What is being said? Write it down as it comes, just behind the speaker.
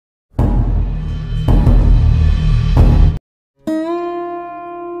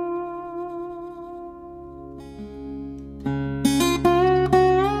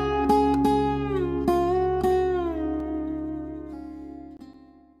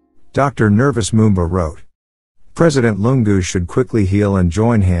Dr. Nervous Mumba wrote, President Lungu should quickly heal and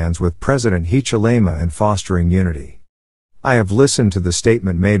join hands with President Hichilema in fostering unity. I have listened to the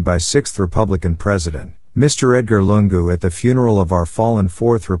statement made by 6th Republican President, Mr. Edgar Lungu, at the funeral of our fallen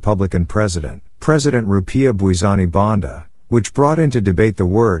 4th Republican President, President Rupiah Bwezani Banda, which brought into debate the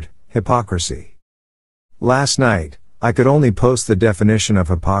word, hypocrisy. Last night, I could only post the definition of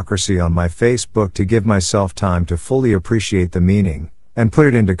hypocrisy on my Facebook to give myself time to fully appreciate the meaning, and put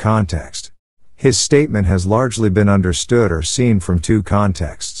it into context. His statement has largely been understood or seen from two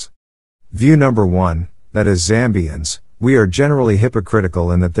contexts. View number 1, that as Zambians, we are generally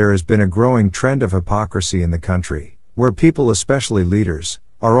hypocritical in that there has been a growing trend of hypocrisy in the country, where people, especially leaders,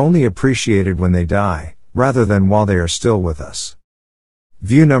 are only appreciated when they die, rather than while they are still with us.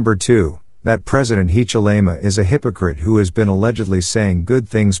 View number 2, that President Hichilema is a hypocrite who has been allegedly saying good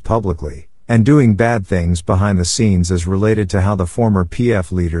things publicly, and doing bad things behind the scenes as related to how the former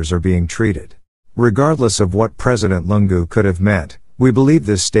PF leaders are being treated. Regardless of what President Lungu could have meant, we believe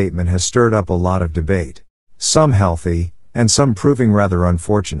this statement has stirred up a lot of debate. Some healthy, and some proving rather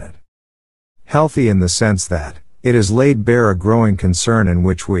unfortunate. Healthy in the sense that, it has laid bare a growing concern in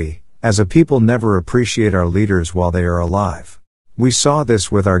which we, as a people, never appreciate our leaders while they are alive. We saw this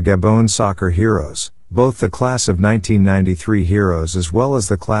with our Gabon soccer heroes, both the class of 1993 heroes as well as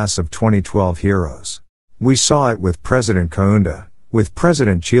the class of 2012 heroes. We saw it with President Kaunda, with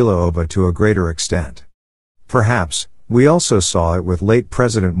President Chiloba to a greater extent. Perhaps, we also saw it with late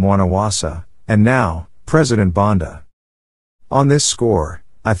President Mwanawasa, and now, President Banda. On this score,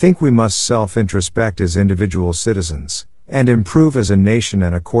 I think we must self-introspect as individual citizens, and improve as a nation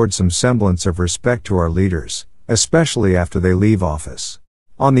and accord some semblance of respect to our leaders, especially after they leave office.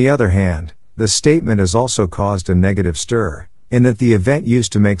 On the other hand, the statement has also caused a negative stir, in that the event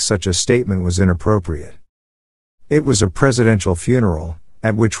used to make such a statement was inappropriate. It was a presidential funeral,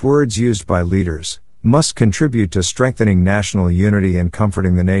 at which words used by leaders must contribute to strengthening national unity and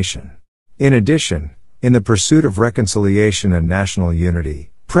comforting the nation. In addition, in the pursuit of reconciliation and national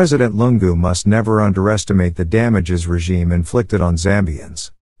unity, President Lungu must never underestimate the damage his regime inflicted on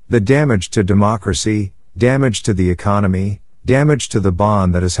Zambians. The damage to democracy, damage to the economy, damage to the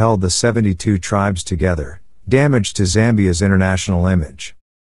bond that has held the 72 tribes together, damage to Zambia's international image.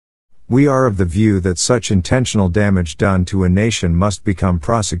 We are of the view that such intentional damage done to a nation must become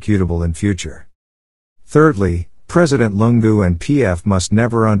prosecutable in future. Thirdly, President Lungu and PF must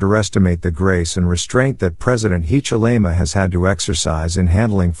never underestimate the grace and restraint that President Hichilema has had to exercise in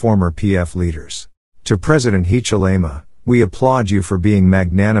handling former PF leaders. To President Hichilema, we applaud you for being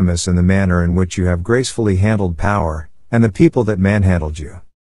magnanimous in the manner in which you have gracefully handled power, and the people that manhandled you.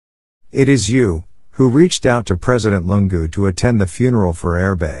 It is you, who reached out to President Lungu to attend the funeral for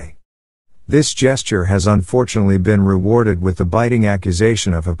Airbe. This gesture has unfortunately been rewarded with the biting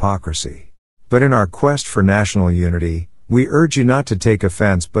accusation of hypocrisy. But in our quest for national unity, we urge you not to take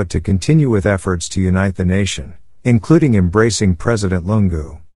offense but to continue with efforts to unite the nation, including embracing President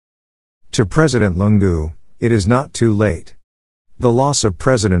Lungu. To President Lungu, it is not too late. The loss of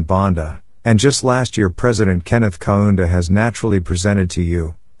President Banda, and just last year President Kenneth Kaunda, has naturally presented to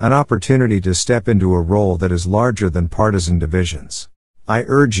you an opportunity to step into a role that is larger than partisan divisions. I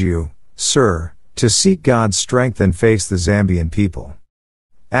urge you, sir, to seek God's strength and face the Zambian people.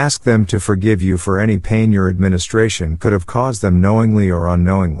 Ask them to forgive you for any pain your administration could have caused them knowingly or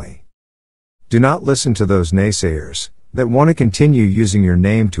unknowingly. Do not listen to those naysayers that want to continue using your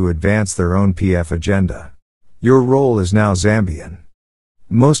name to advance their own PF agenda. Your role is now Zambian.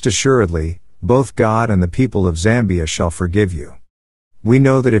 Most assuredly, both God and the people of Zambia shall forgive you. We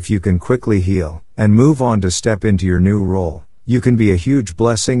know that if you can quickly heal and move on to step into your new role, you can be a huge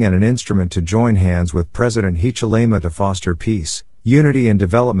blessing and an instrument to join hands with President Hichilema to foster peace, unity and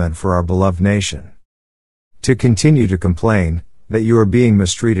development for our beloved nation. To continue to complain that you are being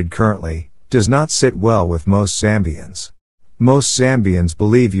mistreated currently does not sit well with most Zambians. Most Zambians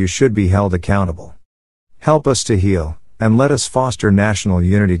believe you should be held accountable. Help us to heal, and let us foster national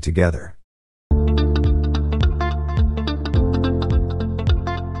unity together.